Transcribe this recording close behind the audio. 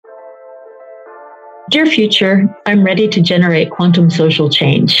Dear future, I'm ready to generate quantum social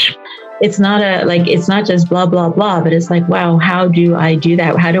change. It's not just blah, blah, blah, but it's like, wow, how do I do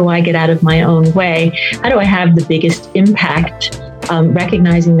that? How do I get out of my own way? How do I have the biggest impact?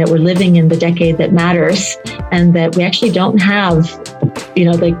 Recognizing that we're living in the decade that matters and that we actually don't have,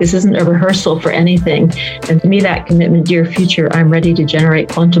 this isn't a rehearsal for anything. And to me, that commitment, dear future, I'm ready to generate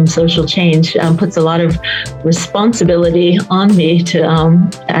quantum social change, puts a lot of responsibility on me to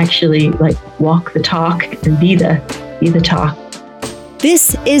actually walk the talk and be the talk.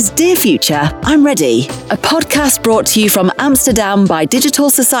 This is Dear Future, I'm Ready, a podcast brought to you from Amsterdam by Digital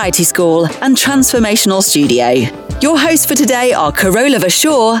Society School and Transformational Studio. Your hosts for today are Carola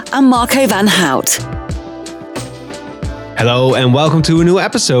Verschoor and Marco van Hout. Hello and welcome to a new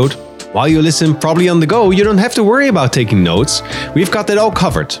episode. While you listen probably on the go, you don't have to worry about taking notes. We've got that all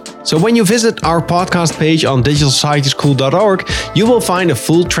covered. So when you visit our podcast page on digitalsocietyschool.org, you will find a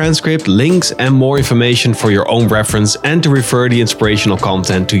full transcript, links and more information for your own reference and to refer the inspirational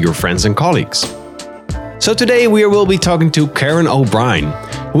content to your friends and colleagues. So today we will be talking to Karen O'Brien,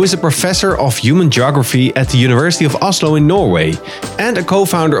 who is a professor of human geography at the University of Oslo in Norway and a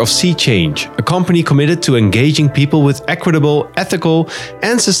co-founder of Sea Change, a company committed to engaging people with equitable, ethical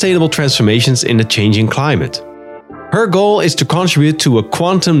and sustainable transformations in a changing climate. Her goal is to contribute to a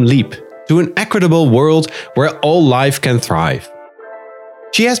quantum leap, to an equitable world where all life can thrive.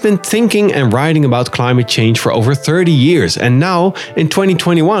 She has been thinking and writing about climate change for over 30 years, and now, in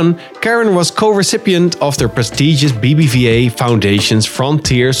 2021, Karen was co-recipient of the prestigious BBVA Foundation's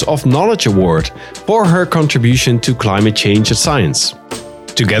Frontiers of Knowledge Award for her contribution to climate change science.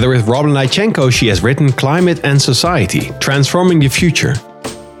 Together with Robin Lychenko, she has written Climate and Society, Transforming the Future.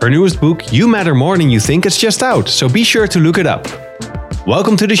 Her newest book, You Matter More Than You Think, is just out, so be sure to look it up.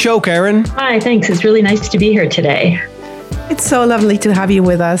 Welcome to the show, Karen. Hi, thanks. It's really nice to be here today. It's so lovely to have you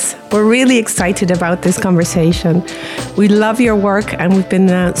with us. We're really excited about this conversation. We love your work and we've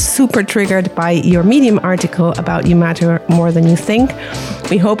been super triggered by your Medium article about You Matter More Than You Think.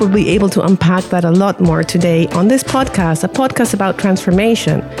 We hope we'll be able to unpack that a lot more today on this podcast, a podcast about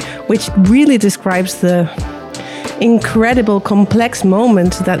transformation, which really describes the incredible, complex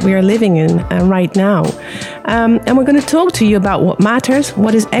moment that we are living in right now. And we're going to talk to you about what matters,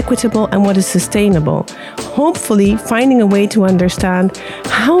 what is equitable, and what is sustainable. Hopefully, finding a way to understand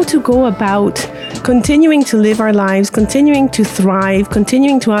how to go about continuing to live our lives, continuing to thrive,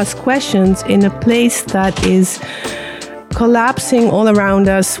 continuing to ask questions in a place that is collapsing all around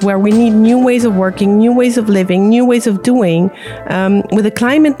us, where we need new ways of working, new ways of living, new ways of doing, with a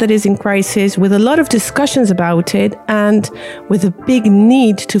climate that is in crisis, with a lot of discussions about it, and with a big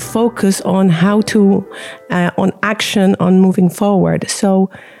need to focus on how to, on action, on moving forward. So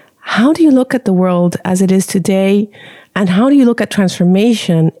how do you look at the world as it is today, and how do you look at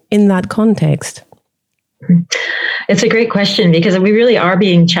transformation in that context? It's a great question because we really are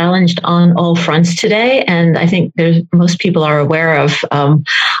being challenged on all fronts today, and I think most people are aware of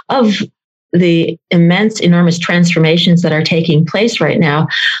the enormous transformations that are taking place right now,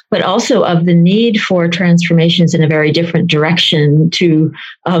 but also of the need for transformations in a very different direction to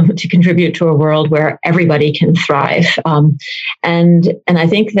contribute to a world where everybody can thrive. And I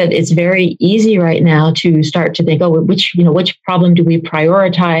think that it's very easy right now to start to think, which problem do we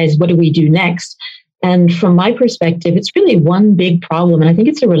prioritize? What do we do next? And from my perspective, it's really one big problem. And I think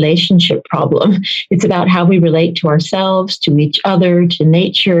it's a relationship problem. It's about how we relate to ourselves, to each other, to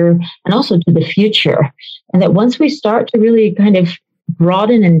nature, and also to the future. And that once we start to really kind of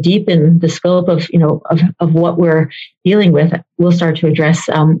broaden and deepen the scope of what we're dealing with, we'll start to address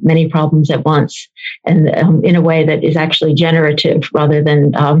many problems at once, and in a way that is actually generative rather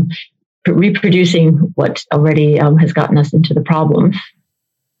than reproducing what already has gotten us into the problem.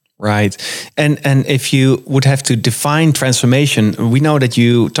 Right. And if you would have to define transformation, we know that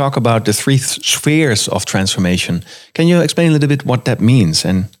you talk about the three spheres of transformation. Can you explain a little bit what that means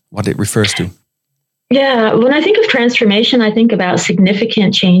and what it refers to? Yeah, when I think of transformation, I think about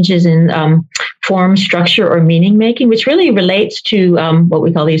significant changes in form, structure, or meaning making, which really relates to what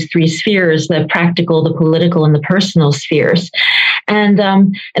we call these three spheres: the practical, the political, and the personal spheres.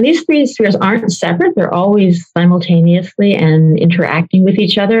 And these three spheres aren't separate; they're always simultaneously and interacting with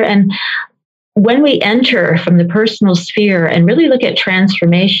each other. And when we enter from the personal sphere and really look at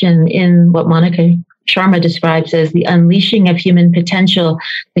transformation in what Monica Sharma describes as the unleashing of human potential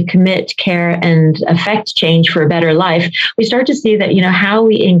to commit, care, and affect change for a better life, we start to see that, how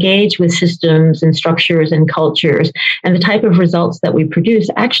we engage with systems and structures and cultures and the type of results that we produce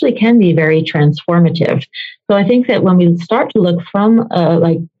actually can be very transformative. So I think that when we start to look from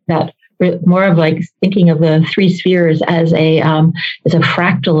that more of like thinking of the three spheres as a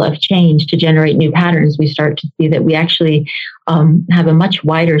fractal of change to generate new patterns, we start to see that we actually have a much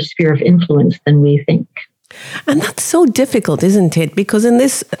wider sphere of influence than we think. And that's so difficult, isn't it? Because in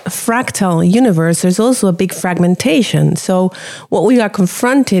this fractal universe, there's also a big fragmentation. So what we are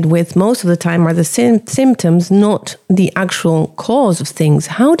confronted with most of the time are the symptoms, not the actual cause of things.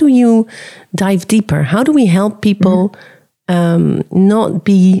 How do you dive deeper? How do we help people not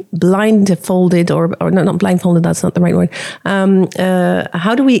be blindfolded or not blindfolded, that's not the right word.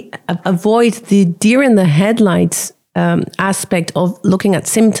 How do we avoid the deer in the headlights aspect of looking at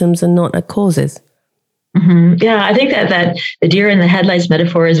symptoms and not at causes? Mm-hmm. Yeah, I think that the deer in the headlights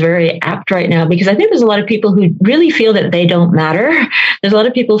metaphor is very apt right now, because I think there's a lot of people who really feel that they don't matter. There's a lot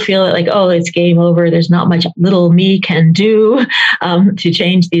of people feel that like, oh, it's game over. There's not much little me can do to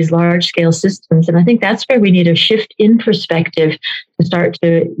change these large scale systems. And I think that's where we need a shift in perspective to start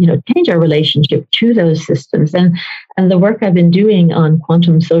to, change our relationship to those systems. And the work I've been doing on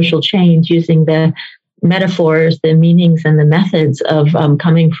quantum social change, using the metaphors, the meanings, and the methods of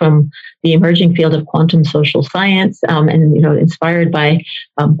coming from the emerging field of quantum social science, and inspired by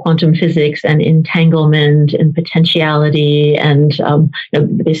quantum physics and entanglement and potentiality, and the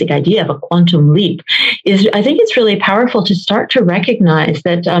basic idea of a quantum leap is, I think it's really powerful to start to recognize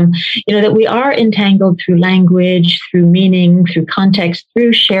that that we are entangled through language, through meaning, through context,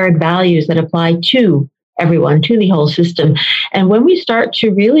 through shared values that apply to everyone, to the whole system. And when we start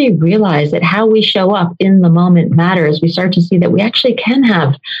to really realize that how we show up in the moment matters, we start to see that we actually can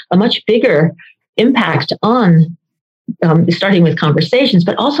have a much bigger impact on starting with conversations,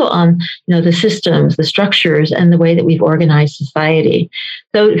 but also on the systems, the structures, and the way that we've organized society.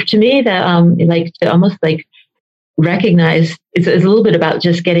 So to me, that to almost recognize it's a little bit about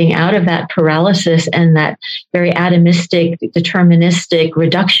just getting out of that paralysis and that very atomistic, deterministic,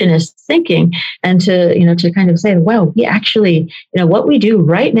 reductionist thinking, and to kind of say, wow, we actually, what we do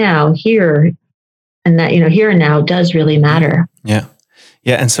right now here and that, here and now does really matter. Yeah.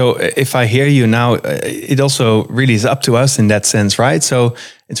 Yeah. And so if I hear you now, it also really is up to us in that sense, right? So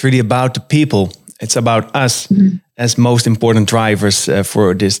it's really about the people. It's about us as most important drivers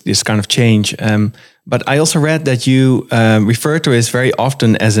for this kind of change. But I also read that you refer to it very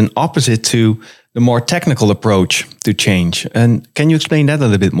often as an opposite to the more technical approach to change. And can you explain that a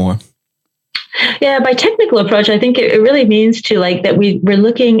little bit more? Yeah, by technical approach, I think it really means to that we're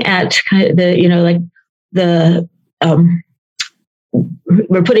looking at kind of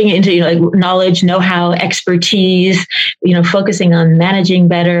we're putting it into knowledge, know-how, expertise, focusing on managing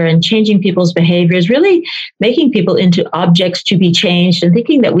better and changing people's behaviors, really making people into objects to be changed, and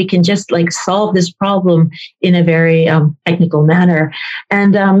thinking that we can just solve this problem in a very technical manner.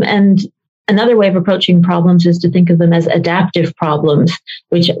 And another way of approaching problems is to think of them as adaptive problems,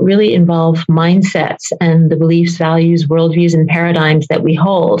 which really involve mindsets and the beliefs, values, worldviews, and paradigms that we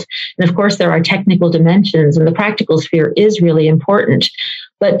hold. And of course, there are technical dimensions, and the practical sphere is really important.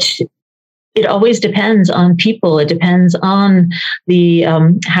 But it always depends on people. It depends on the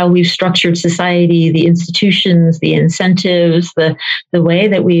how we've structured society, the institutions, the incentives, the way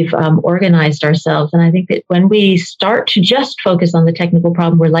that we've organized ourselves. And I think that when we start to just focus on the technical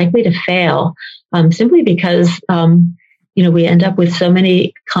problem, we're likely to fail simply because we end up with so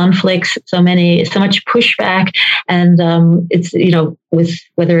many conflicts, so much pushback, and it's with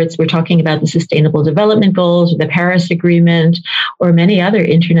whether we're talking about the Sustainable Development Goals or the Paris Agreement or many other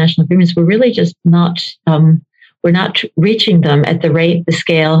international agreements, we're really just not we're not reaching them at the rate, the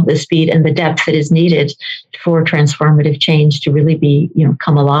scale, the speed, and the depth that is needed for transformative change to really be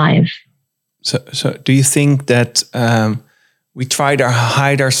come alive. So do you think that we try to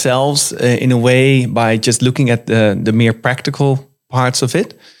hide ourselves in a way by just looking at the mere practical parts of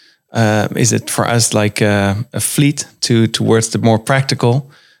it? Is it for us like a fleet towards the more practical,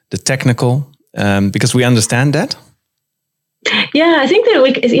 the technical, because we understand that? Yeah, I think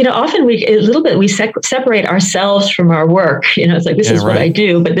that often we separate ourselves from our work. It's like, this is what I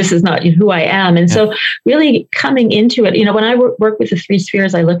do, but this is not who I am. And so really coming into it, when I work with the three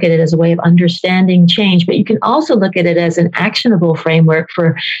spheres, I look at it as a way of understanding change, but you can also look at it as an actionable framework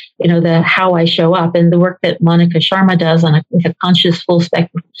for, the how I show up, and the work that Monica Sharma does with a conscious full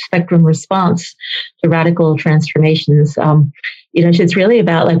spectrum response to radical transformations. It's really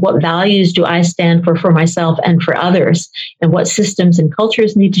about what values do I stand for myself and for others, and what systems and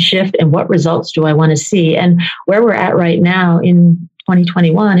cultures need to shift, and what results do I want to see. And where we're at right now in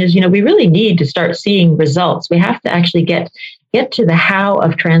 2021 is, we really need to start seeing results. We have to actually get to the how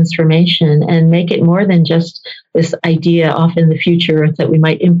of transformation and make it more than just this idea off in the future that we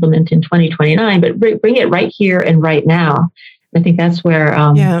might implement in 2029, but bring it right here and right now. I think that's where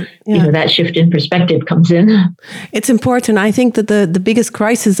that shift in perspective comes in. It's important. I think that the biggest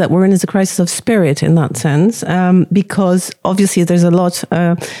crisis that we're in is a crisis of spirit in that sense, because obviously there's a lot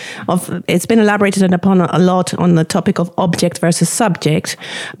it's been elaborated upon a lot on the topic of object versus subject,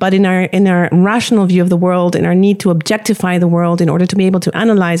 but in our rational view of the world, in our need to objectify the world in order to be able to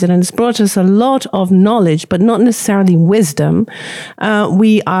analyze it, and it's brought us a lot of knowledge, but not necessarily wisdom.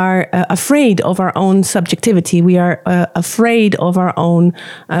 We are afraid of our own subjectivity. We are afraid of our own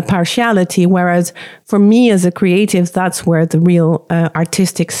partiality, whereas for me as a creative, that's where the real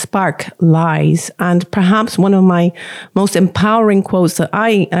artistic spark lies. And perhaps one of my most empowering quotes that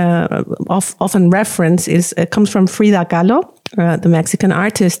I often reference comes from Frida Kahlo, the Mexican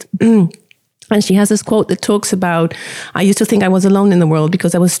artist. And she has this quote that talks about, I used to think I was alone in the world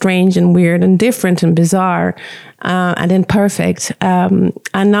because I was strange and weird and different and bizarre and imperfect. And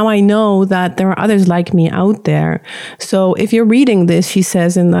now I know that there are others like me out there. So if you're reading this, she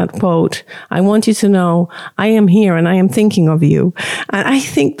says in that quote, I want you to know I am here and I am thinking of you. And I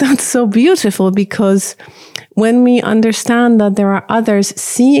think that's so beautiful, because when we understand that there are others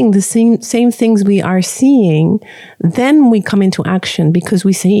seeing the same things we are seeing, then we come into action, because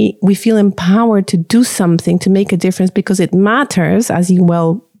we feel empowered to do something, to make a difference, because it matters, as you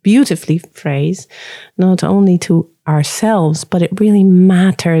well beautifully phrase, not only to ourselves, but it really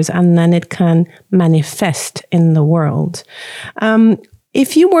matters, and then it can manifest in the world.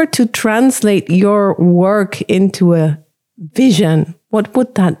 If you were to translate your work into a vision, what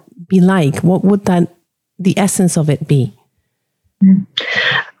would that be like? What would the essence of it be?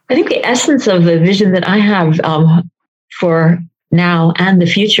 I think the essence of the vision that I have for now and the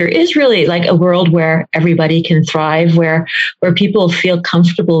future is really like a world where everybody can thrive, where people feel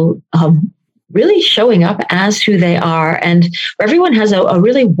comfortable really showing up as who they are, and where everyone has a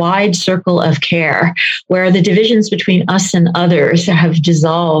really wide circle of care, where the divisions between us and others have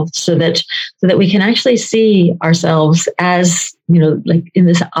dissolved, so that we can actually see ourselves as, like in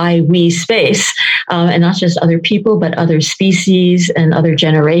this I-we space, and not just other people, but other species and other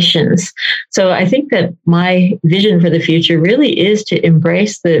generations. So I think that my vision for the future really is to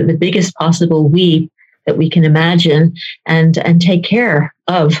embrace the biggest possible we that we can imagine, and take care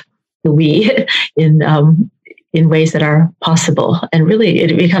of the we in ways that are possible. And really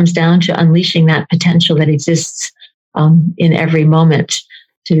it comes down to unleashing that potential that exists in every moment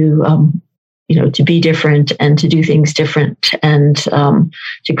to be different and to do things different, and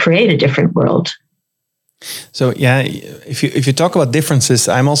to create a different world. So yeah, if you talk about differences,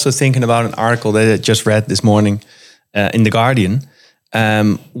 I'm also thinking about an article that I just read this morning in The Guardian,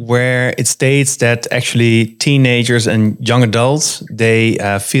 where it states that actually teenagers and young adults, they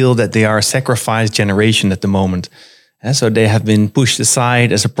feel that they are a sacrificed generation at the moment. So they have been pushed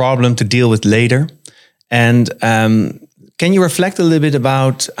aside as a problem to deal with later. And can you reflect a little bit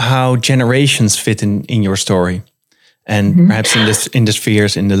about how generations fit in your story, and perhaps in the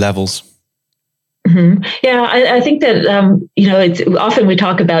spheres, in the levels? Mm-hmm. Yeah, I think that, it's often we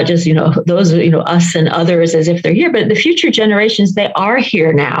talk about just, those, us and others as if they're here, but the future generations, they are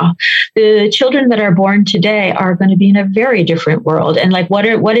here now. The children that are born today are going to be in a very different world. And like, what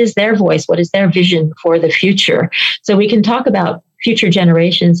is their voice? What is their vision for the future? So we can talk about future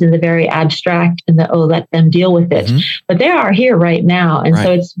generations in the very abstract and let them deal with it. But they are here right now. And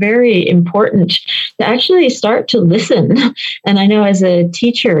so it's very important to actually start to listen. And I know as a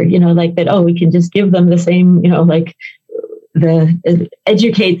teacher, like that, we can just give them the same,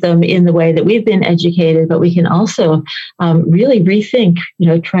 educate them in the way that we've been educated, but we can also really rethink,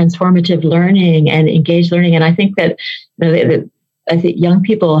 transformative learning and engaged learning. And I think that, I think young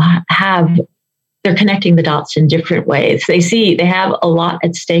people they're connecting the dots in different ways. They have a lot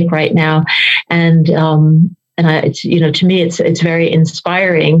at stake right now, and to me, it's very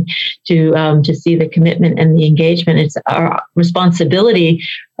inspiring to see the commitment and the engagement. It's our responsibility,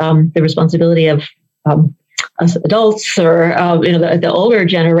 the responsibility of us adults, or the older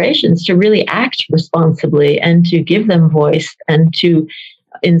generations, to really act responsibly and to give them voice, and to,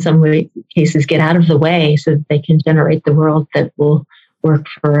 in some cases, get out of the way so that they can generate the world that will work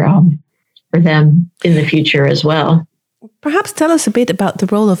for them in the future as well. Perhaps tell us a bit about the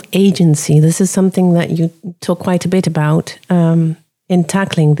role of agency. This is something that you talk quite a bit about in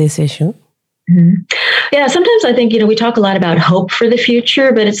tackling this issue. Yeah, sometimes I think, we talk a lot about hope for the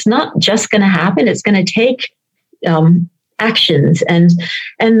future, but it's not just going to happen. It's going to take actions, and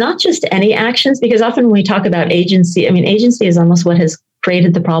not just any actions, because often when we talk about agency, agency is almost what has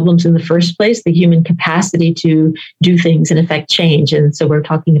created the problems in the first place, the human capacity to do things and affect change. And so we're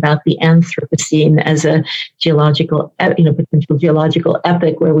talking about the Anthropocene as a geological, potential geological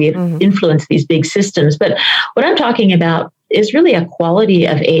epoch where we have influenced these big systems. But what I'm talking about is really a quality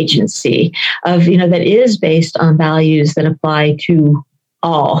of agency of, that is based on values that apply to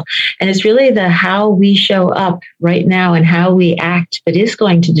all. And it's really the how we show up right now and how we act that is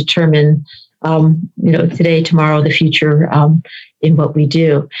going to determine, today, tomorrow, the future, in what we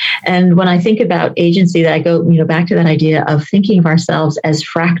do. And when I think about agency, that I go, back to that idea of thinking of ourselves as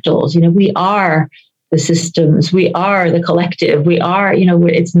fractals. We are the systems, we are the collective, we are,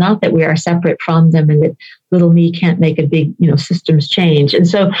 it's not that we are separate from them and that little me can't make a big, systems change. And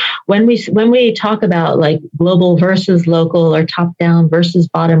so when we talk about like global versus local or top down versus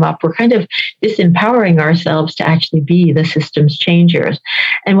bottom up, we're kind of disempowering ourselves to actually be the systems changers.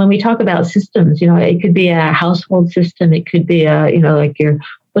 And when we talk about systems, it could be a household system, it could be like your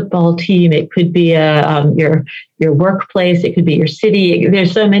football team, it could be your workplace, it could be your city.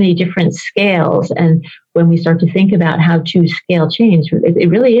 There's so many different scales. And when we start to think about how to scale change, it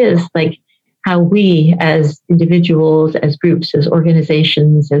really is like how we as individuals, as groups, as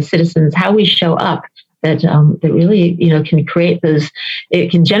organizations, as citizens, how we show up that really, can create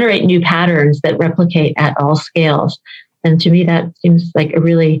it can generate new patterns that replicate at all scales. And to me, that seems like a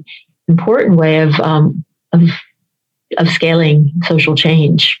really important way of scaling social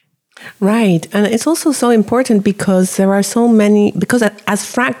change. Right. And it's also so important because there are so many, because as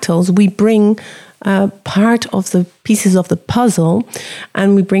fractals, we bring part of the pieces of the puzzle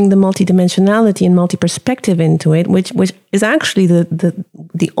and we bring the multidimensionality and multi-perspective into it, which is actually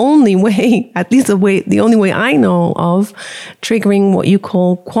the only way, at least the only way I know of triggering what you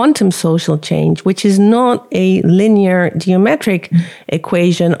call quantum social change, which is not a linear geometric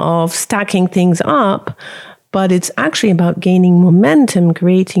equation of stacking things up, but it's actually about gaining momentum,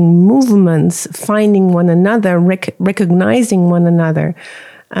 creating movements, finding one another, recognizing one another.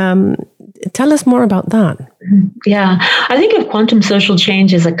 Tell us more about that. Yeah, I think of quantum social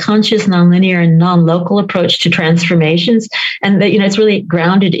change as a conscious, nonlinear, and non-local approach to transformations, and that it's really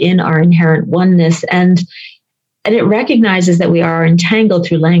grounded in our inherent oneness, and it recognizes that we are entangled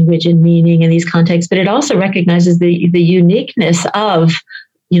through language and meaning in these contexts, but it also recognizes the uniqueness of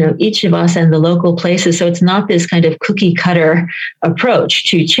each of us and the local places. So it's not this kind of cookie cutter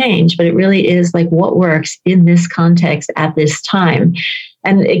approach to change, but it really is like what works in this context at this time.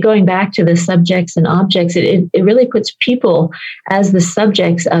 And going back to the subjects and objects, it really puts people as the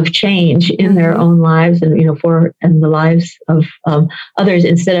subjects of change in their own lives and, and the lives of others,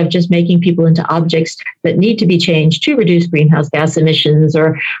 instead of just making people into objects that need to be changed to reduce greenhouse gas emissions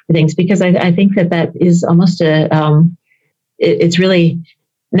or things. Because I think that is almost it's really,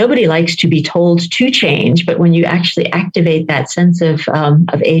 nobody likes to be told to change, but when you actually activate that sense of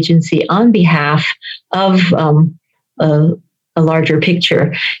agency on behalf of a larger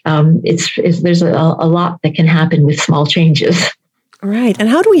picture, there's a lot that can happen with small changes. Right. And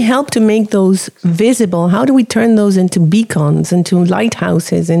how do we help to make those visible? How do we turn those into beacons, into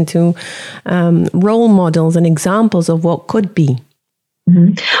lighthouses, into role models and examples of what could be?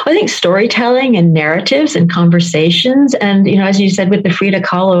 Mm-hmm. I think storytelling and narratives and conversations, and as you said with the Frida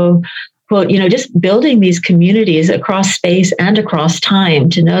Kahlo quote, just building these communities across space and across time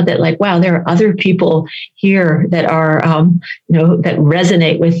to know that, like, wow, there are other people here that are, that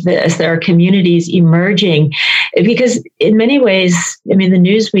resonate with this. There are communities emerging, because in many ways, the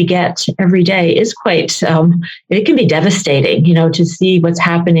news we get every day is quite, it can be devastating, to see what's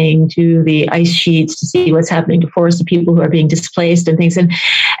happening to the ice sheets, to see what's happening to forests of people who are being displaced and things.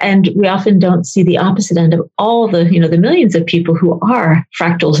 And we often don't see the opposite end of all the, the millions of people who are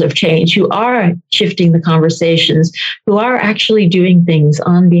fractals of change, who are shifting the conversations, who are actually doing things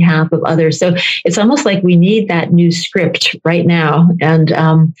on behalf of others. So it's almost like we need that new script right now. And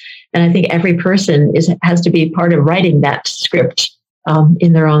I think every person has to be part of writing that script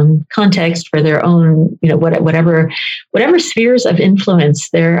in their own context, for their own, whatever spheres of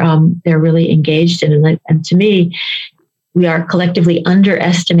influence they're really engaged in. And to me, we are collectively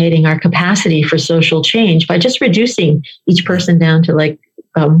underestimating our capacity for social change by just reducing each person down to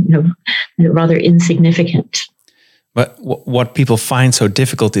rather insignificant. But what people find so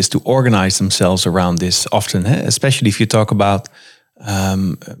difficult is to organize themselves around this often, especially if you talk about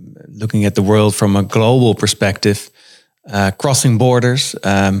looking at the world from a global perspective, crossing borders.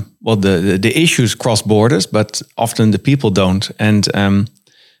 The issues cross borders, but often the people don't. And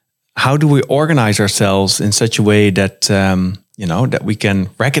how do we organize ourselves in such a way that that we can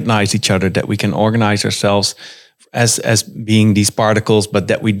recognize each other, that we can organize ourselves as being these particles, but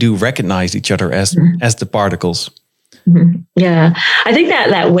that we do recognize each other as the particles? Mm-hmm. Yeah, I think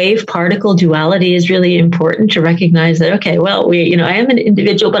that wave particle duality is really important to recognize that, okay, well, I am an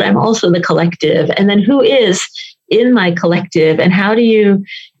individual, but I'm also the collective. And then who is in my collective, and how do you,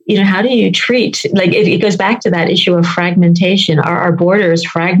 how do you treat, like it goes back to that issue of fragmentation. Are our borders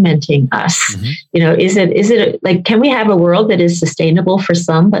fragmenting us? Mm-hmm. Is it like, can we have a world that is sustainable for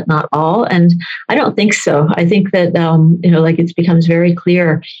some, but not all? And I don't think so. I think that, like it becomes very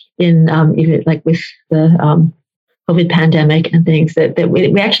clear in, even like with the, COVID pandemic and things that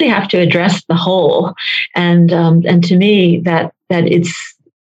we actually have to address the whole. And to me that it's,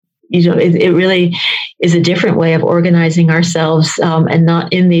 it really is a different way of organizing ourselves, and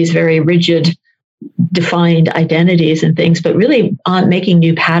not in these very rigid, defined identities and things, but really on making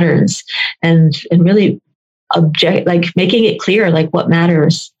new patterns and really making it clear, like what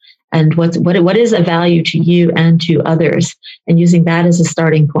matters and what is a value to you and to others, and using that as a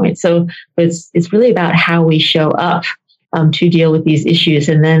starting point. So it's really about how we show up to deal with these issues,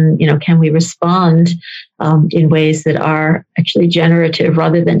 and then can we respond in ways that are actually generative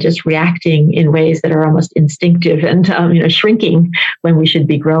rather than just reacting in ways that are almost instinctive and shrinking when we should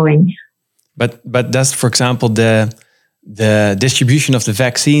be growing. But does, for example, the distribution of the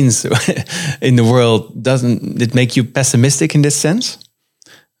vaccines in the world, doesn't it make you pessimistic in this sense?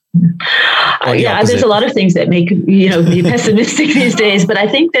 There's a lot of things that make me pessimistic these days, but I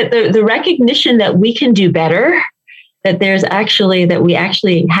think that the recognition that we can do better, that we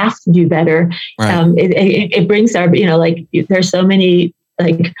actually have to do better, right. It brings our there's so many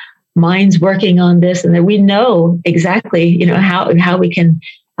like minds working on this, and that we know exactly how we can.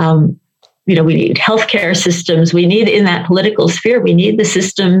 We need healthcare systems. We need, in that political sphere, we need the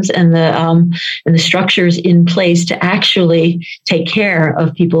systems and the structures in place to actually take care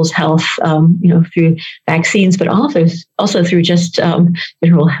of people's health, through vaccines, but also through just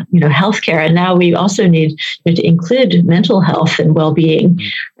general, healthcare. And now we also need to include mental health and well-being,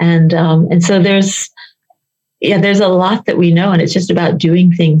 and so there's a lot that we know, and it's just about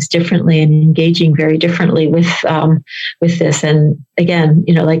doing things differently and engaging very differently with this. And again,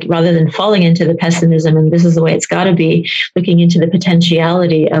 rather than falling into the pessimism and this is the way it's got to be, looking into the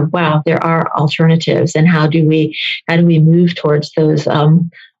potentiality of, wow, there are alternatives, and how do we move towards those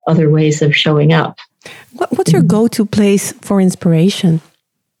other ways of showing up. What's your go-to place for inspiration?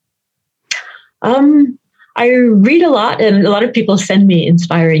 I read a lot, and a lot of people send me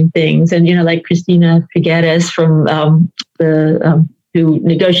inspiring things. And, like Cristina Figueres from who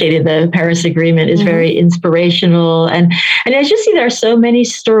negotiated the Paris Agreement is very inspirational. And I just see there are so many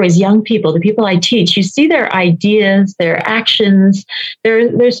stories, young people, the people I teach, you see their ideas, their actions.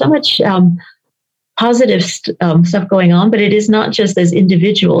 There's so much positive stuff going on, but it is not just as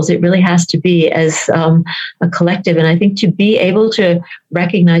individuals. It really has to be as a collective. And I think to be able to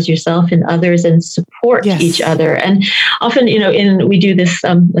recognize yourself in others and support each other. And often, we do this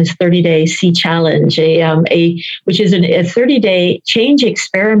 30-day Sea Challenge, which is a 30-day change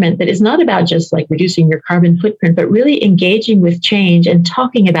experiment that is not about just like reducing your carbon footprint, but really engaging with change and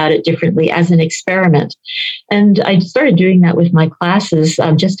talking about it differently as an experiment. And I started doing that with my classes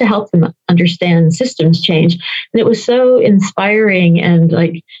just to help them understand systems change. And it was so inspiring and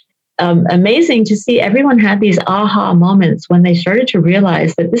amazing to see everyone had these aha moments when they started to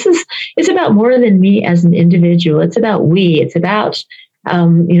realize that it's about more than me as an individual. It's about it's about,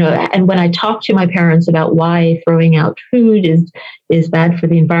 and when I talk to my parents about why throwing out food is bad for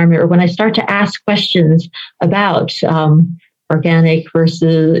the environment, or when I start to ask questions about, organic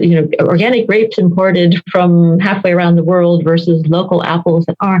versus, organic grapes imported from halfway around the world versus local apples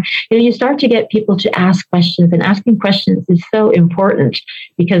that aren't, you start to get people to ask questions, and asking questions is so important,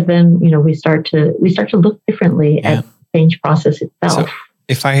 because then, we start to look differently at the change process itself. So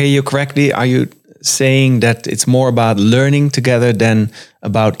if I hear you correctly, are you saying that it's more about learning together than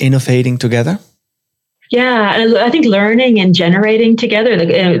about innovating together? Yeah, and I think learning and generating together,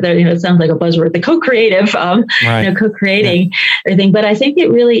 it sounds like a buzzword, the co-creative, co-creating everything. But I think it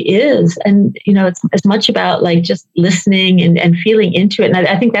really is. And, it's as much about just listening and feeling into it. And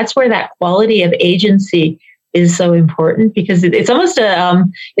I think that's where that quality of agency is so important, because it's almost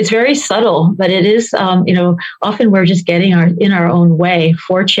it's very subtle, but it is, often we're just getting in our own way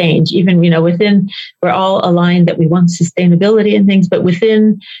for change. Even, within, we're all aligned that we want sustainability and things, but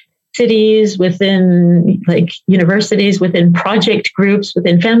within cities, within universities, within project groups,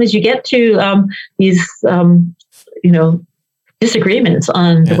 within families, you get to these, disagreements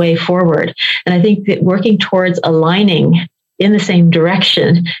on the way forward. And I think that working towards aligning in the same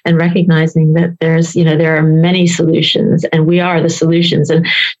direction and recognizing that there are many solutions, and we are the solutions. And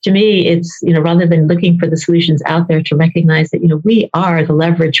to me, it's, rather than looking for the solutions out there, to recognize that, we are the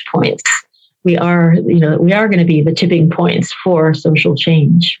leverage points. We are going to be the tipping points for social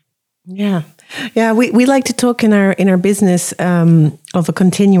change. Yeah. Yeah, we like to talk in our business of a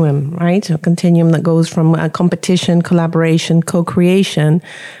continuum, right? A continuum that goes from competition, collaboration, co-creation,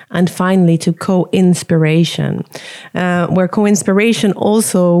 and finally to co-inspiration, where co-inspiration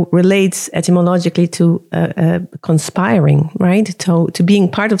also relates etymologically to conspiring, right? To being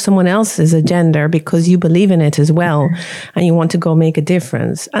part of someone else's agenda because you believe in it as well, and you want to go make a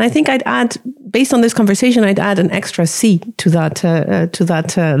difference. And I think I'd add, based on this conversation, I'd add an extra C to that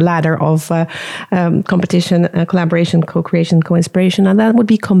ladder of competition, collaboration, co-creation, co-inspiration, and that would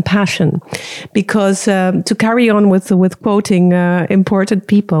be compassion. Because to carry on with quoting important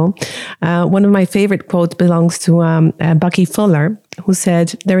people, one of my favorite quotes belongs to Bucky Fuller, who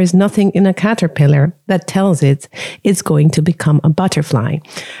said, "There is nothing in a caterpillar that tells it it's going to become a butterfly."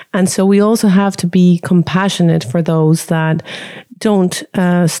 And so we also have to be compassionate for those that don't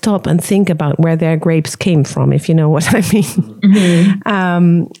stop and think about where their grapes came from, if you know what I mean.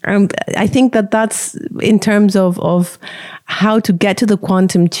 Mm-hmm. I think that's in terms of how to get to the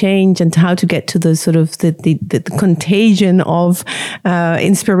quantum change and how to get to the sort of the contagion of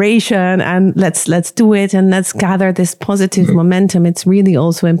inspiration, and let's do it and let's gather this positive momentum. It's really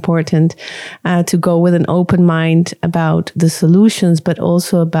also important to go with an open mind about the solutions, but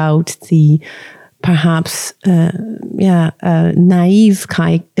also about the perhaps naive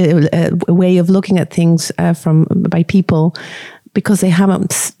way of looking at things by people, because they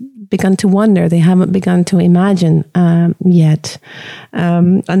haven't begun to wonder, they haven't begun to imagine yet,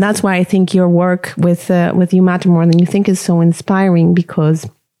 and that's why I think your work with You Matter More Than You Think is so inspiring, because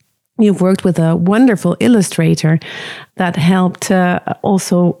you've worked with a wonderful illustrator that helped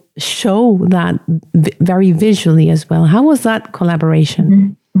also show that very visually as well. How was that collaboration?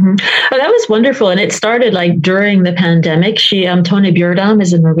 Mm-hmm. Mm-hmm. Oh, that was wonderful. And it started like during the pandemic. She, Tone Bjørdam,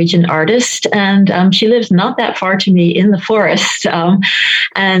 is a Norwegian artist, and she lives not that far to me in the forest.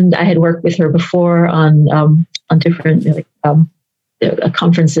 And I had worked with her before on different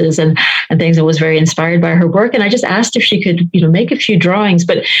conferences and things, and was very inspired by her work. And I just asked if she could, make a few drawings,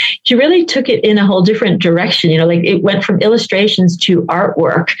 but she really took it in a whole different direction. Like it went from illustrations to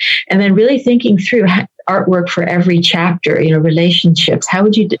artwork, and then really thinking through artwork for every chapter, relationships. How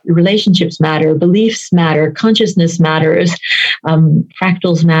would relationships matter? Beliefs matter. Consciousness matters.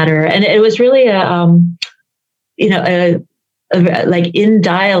 Fractals matter. And it was really like in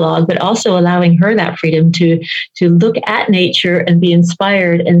dialogue, but also allowing her that freedom to look at nature and be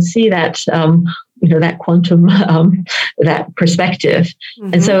inspired and see that, that quantum, that perspective.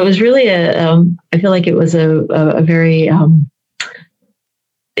 Mm-hmm. And so it was really I feel like it was a very,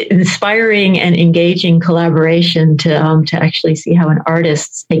 inspiring and engaging collaboration to actually see how an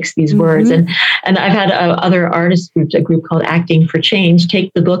artist takes these words. And I've had other artist groups, a group called Acting for Change,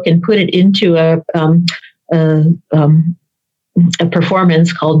 take the book and put it into a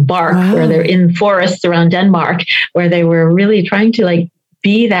performance called Bark, where they're in forests around Denmark, where they were really trying to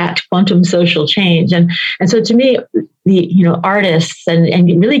be that quantum social change. And so to me, the artists and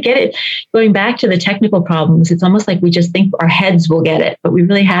really get it, going back to the technical problems, it's almost like we just think our heads will get it, but we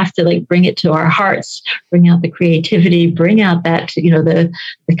really have to bring it to our hearts, bring out the creativity, bring out that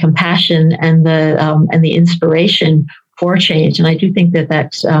the compassion and the inspiration for change. And I do think that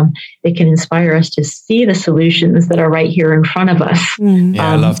it can inspire us to see the solutions that are right here in front of us.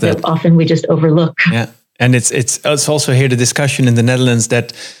 I love that often we just overlook. Yeah. And it's also here the discussion in the Netherlands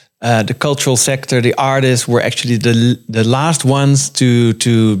that the cultural sector, the artists, were actually the last ones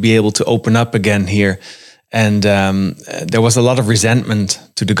to be able to open up again here, and there was a lot of resentment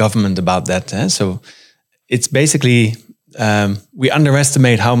to the government about that. So it's basically we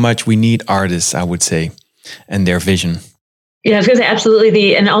underestimate how much we need artists, I would say, and their vision. Yeah, I was going to say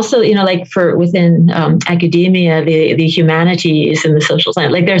absolutely. And also, for within academia, the humanities and the social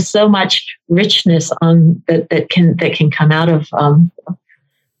science, there's so much richness that can come out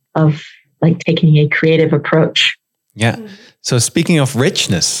of taking a creative approach. Yeah. So speaking of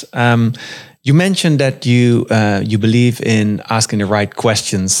richness, you mentioned that you believe in asking the right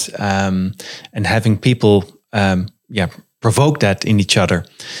questions and having people provoke that in each other.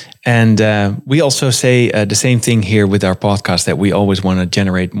 And we also say the same thing here with our podcast, that we always want to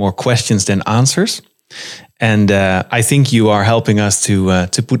generate more questions than answers. And I think you are helping us to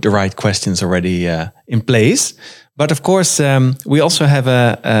put the right questions already in place. But of course, we also have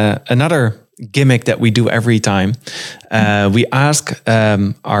another gimmick that we do every time. We ask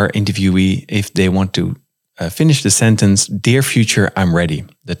our interviewee if they want to finish the sentence, "Dear future, I'm ready,"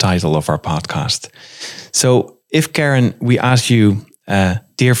 the title of our podcast. So if, Karen, we ask you,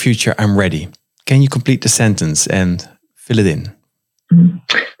 "Dear future, I'm ready," can you complete the sentence and fill it in?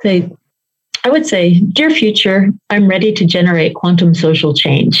 I would say, "Dear future, I'm ready to generate quantum social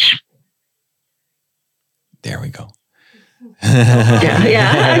change." There we go.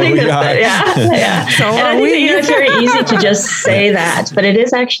 I think that's good. Yeah. So and I think it's very easy to just say that, but it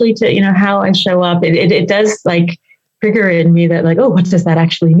is actually to, how I show up. It does like trigger in me that like, oh, what does that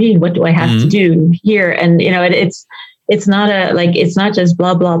actually mean? What do I have to do here? And, it's not it's not just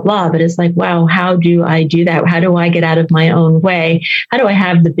blah, blah, blah, but it's like, wow, how do I do that? How do I get out of my own way? How do I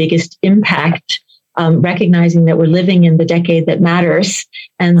have the biggest impact? Recognizing that we're living in the decade that matters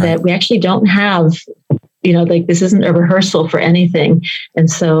and that we actually don't have, this isn't a rehearsal for anything. And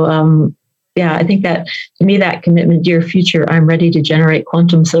so, I think that to me, that commitment, Dear Future, I'm ready to generate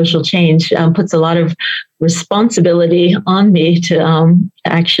quantum social change, puts a lot of responsibility on me to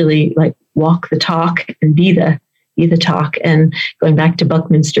actually like walk the talk and be the talk. And going back to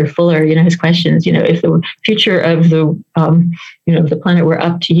Buckminster Fuller, his questions, if the future of the planet were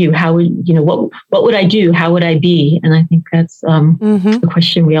up to you, how would, what would I do? How would I be? And I think that's the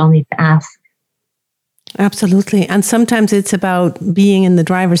question we all need to ask. Absolutely. And sometimes it's about being in the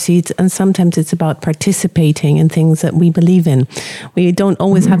driver's seat, and sometimes it's about participating in things that we believe in. We don't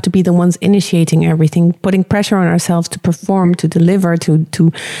always have to be the ones initiating everything. Putting pressure on ourselves to perform, to deliver,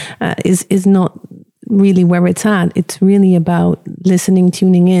 is not really where it's at. It's really about listening,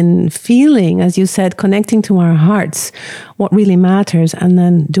 tuning in, feeling, as you said, connecting to our hearts, what really matters, and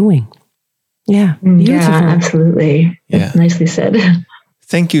then doing. Yeah, beautiful. Yeah, absolutely. That's nicely said.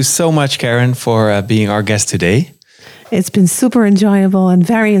 Thank you so much, Karen, for being our guest today. It's been super enjoyable and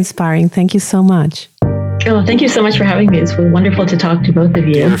very inspiring. Thank you so much. Oh, thank you so much for having me. It's wonderful to talk to both of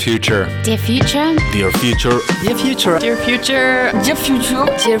you. Dear future. Dear future. Dear future. Dear future. Dear future. Dear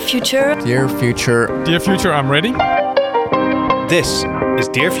future. Dear future. Dear future. Dear future, I'm ready. This is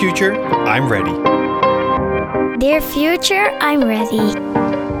Dear Future, I'm Ready. Dear future, I'm ready.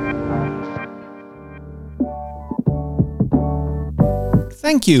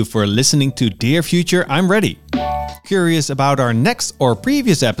 Thank you for listening to Dear Future, I'm Ready. Curious about our next or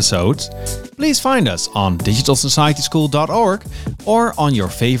previous episodes? Please find us on digitalsocietyschool.org or on your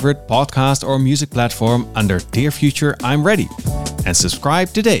favorite podcast or music platform under Dear Future, I'm Ready, and subscribe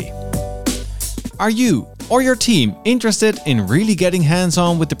today. Are you or your team interested in really getting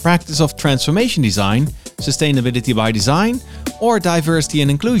hands-on with the practice of transformation design, sustainability by design, or diversity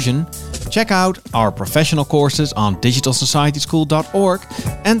and inclusion? Check out our professional courses on digitalsocietyschool.org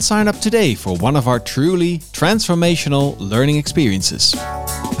and sign up today for one of our truly transformational learning experiences.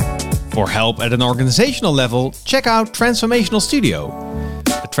 For help at an organizational level, check out Transformational Studio,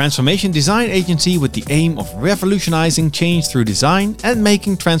 a transformation design agency with the aim of revolutionizing change through design and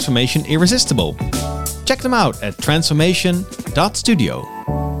making transformation irresistible. Check them out at transformation.studio.